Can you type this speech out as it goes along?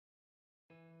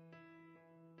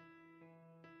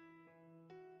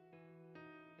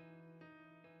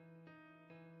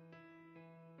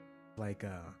Like,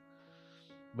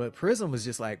 but Prism was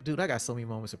just like, dude, I got so many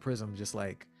moments of Prism just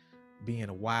like being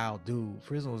a wild dude.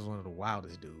 Prism was one of the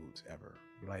wildest dudes ever.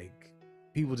 Like,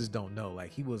 people just don't know.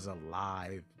 Like, he was a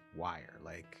live wire,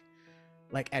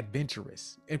 like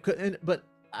adventurous. But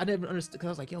I never understood, because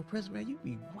I was like, yo, Prism, man, you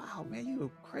be wild, man. You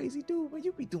a crazy dude, man.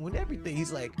 You be doing everything.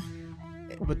 He's like,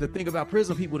 but the thing about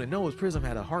Prism, people didn't know, is Prism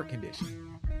had a heart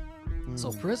condition.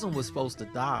 So Prism was supposed to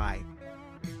die.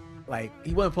 Like,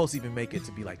 he wasn't supposed to even make it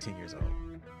to be like 10 years old.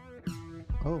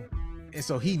 Oh. And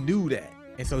so he knew that.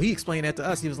 And so he explained that to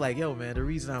us. He was like, yo, man, the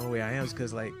reason I'm the way I am is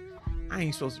because, like, I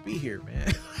ain't supposed to be here,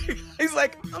 man. He's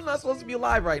like, I'm not supposed to be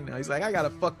alive right now. He's like, I got a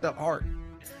fucked up heart.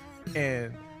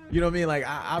 And you know what I mean? Like,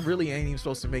 I really ain't even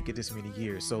supposed to make it this many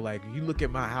years. So, like, you look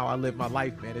at how I live my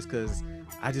life, man, it's because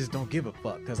I just don't give a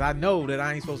fuck. Because I know that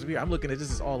I ain't supposed to be here. I'm looking at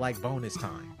this as all like bonus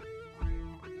time.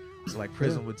 So, like,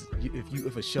 Prism would,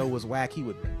 if a show was whack, he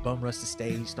would bum rush the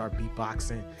stage, start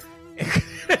beatboxing.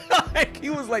 Like, he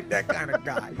was like that kind of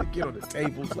guy. He'd get on the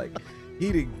tables, like,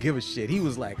 he didn't give a shit. He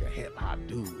was like a hip hop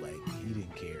dude. Like, he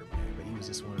didn't care, man. But he was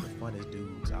just one of the funnest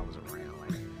dudes I was around.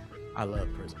 Like, I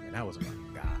love Prism, man. That was my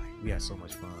guy. We had so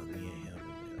much fun, me and him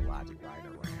and Logic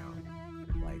riding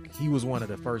around. Like, he was one of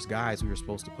the first guys we were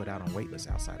supposed to put out on waitlist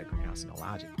outside of Greenhouse and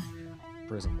Logic.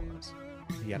 Prism was.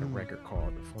 He had a record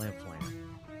called The Flam Flam.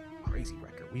 Crazy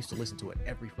record. We used to listen to it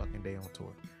every fucking day on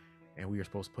tour. And we were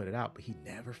supposed to put it out, but he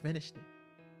never finished it.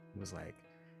 He was like,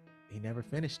 he never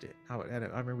finished it. I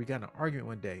remember we got in an argument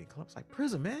one day. I was like,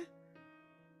 Prism, man,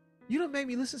 you done made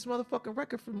me listen to this motherfucking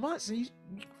record for months, and you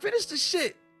finished the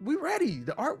shit. We ready.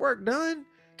 The artwork done.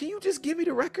 Can you just give me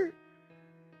the record?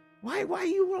 Why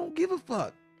you don't give a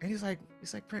fuck? And he's like,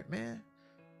 Print, man,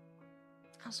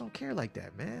 I just don't care like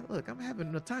that, man. Look, I'm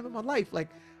having the time of my life. Like,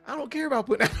 I don't care about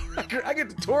putting out a record. I get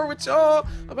to tour with y'all.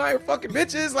 I'm out here fucking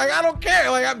bitches. Like, I don't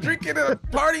care. Like, I'm drinking and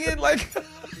partying. Like,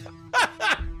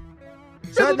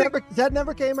 So that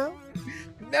never came out?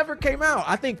 Never came out.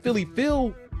 I think Philly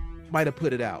Phil might have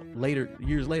put it out later,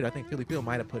 years later. I think Philly Phil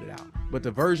might have put it out. But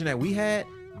the version that we had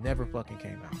never fucking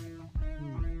came out.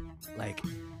 Like,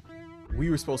 we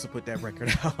were supposed to put that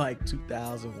record out like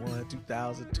 2001,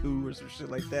 2002 or some shit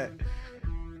like that.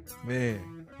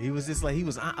 Man, he was just like,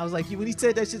 I was like, when he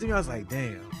said that shit to me, I was like,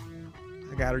 damn,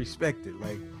 I gotta respect it.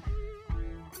 Like,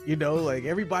 you know, like,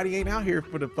 everybody ain't out here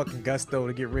for the fucking gusto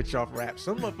to get rich off rap.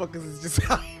 Some motherfuckers is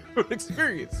just out here for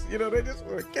experience. You know, they just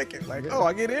want to kick it. Like, oh,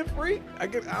 I get in free? I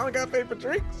don't got to pay for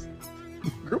drinks?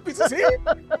 Groupies is here?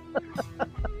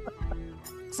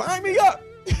 Sign me up.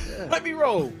 Yeah. Let me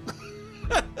roll.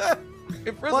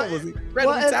 And Prism was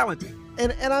incredibly talented.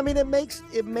 And I mean, it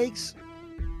makes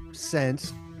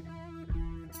sense